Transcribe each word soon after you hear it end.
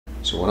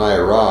So when I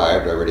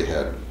arrived, I already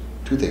had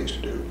two things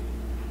to do.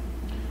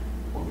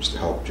 One was to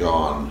help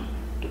John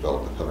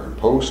develop the pillar and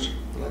post,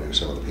 and I knew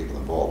some of the people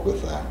involved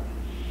with that.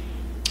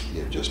 He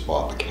had just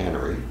bought the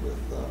cannery with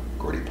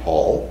Gordy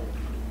Paul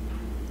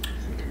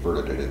and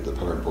converted it into the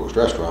pillar and post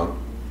restaurant.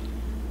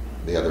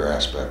 The other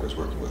aspect was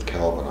working with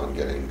Calvin on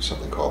getting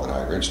something called the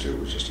Niagara Institute.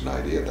 It was just an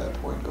idea at that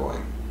point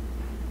going.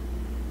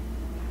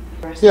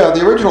 Yeah,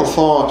 the original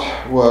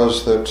thought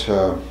was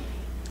that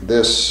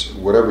this,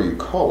 whatever you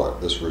call it,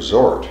 this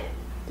resort,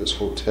 this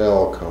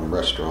hotel come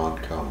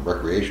restaurant come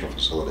recreational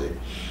facility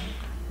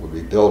would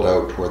be built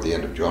out toward the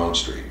end of John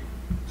Street.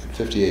 And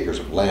 50 acres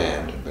of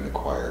land had been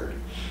acquired.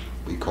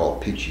 We call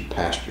it Peachy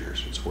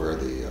Pastures. It's where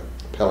the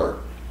Peller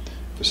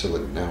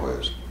facility now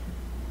is.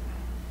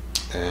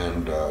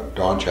 And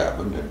Don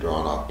Chapman had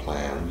drawn up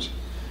plans.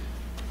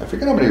 I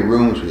forget how many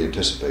rooms we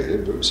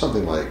anticipated, but it was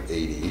something like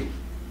 80,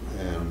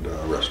 and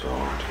a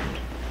restaurant and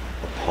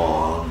a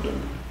pond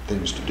and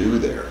things to do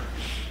there.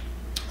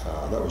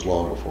 That was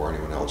long before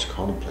anyone else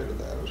contemplated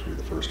that. It was really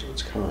the first of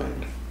its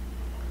kind.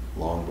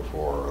 Long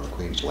before the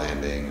Queen's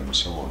Landing and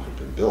so on had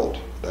been built.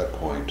 At that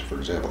point, for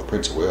example, the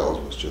Prince of Wales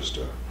was just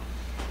a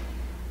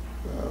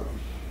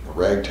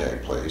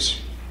ragtag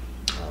place.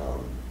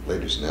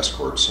 Ladies and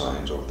escort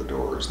signs over the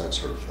doors, that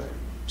sort of thing.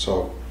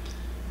 So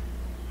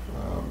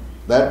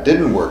that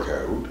didn't work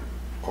out,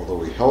 although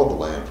we held the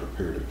land for a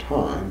period of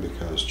time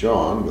because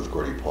John, with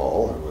Gordy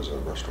Paul, who was a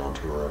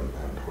restaurateur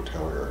and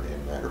hotelier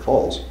in Niagara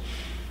Falls,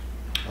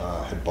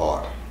 had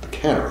bought the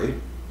cannery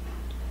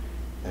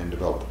and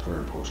developed the Pillar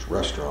and Post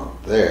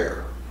restaurant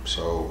there.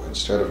 So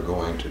instead of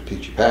going to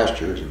Peachy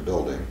Pastures and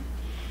building,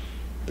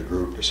 the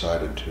group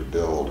decided to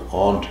build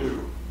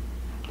onto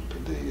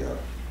the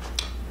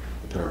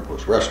Pillar and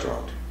Post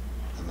restaurant.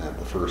 And then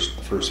the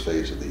first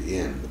phase of the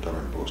inn, the Pillar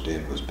and Post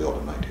Inn, was built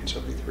in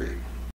 1973.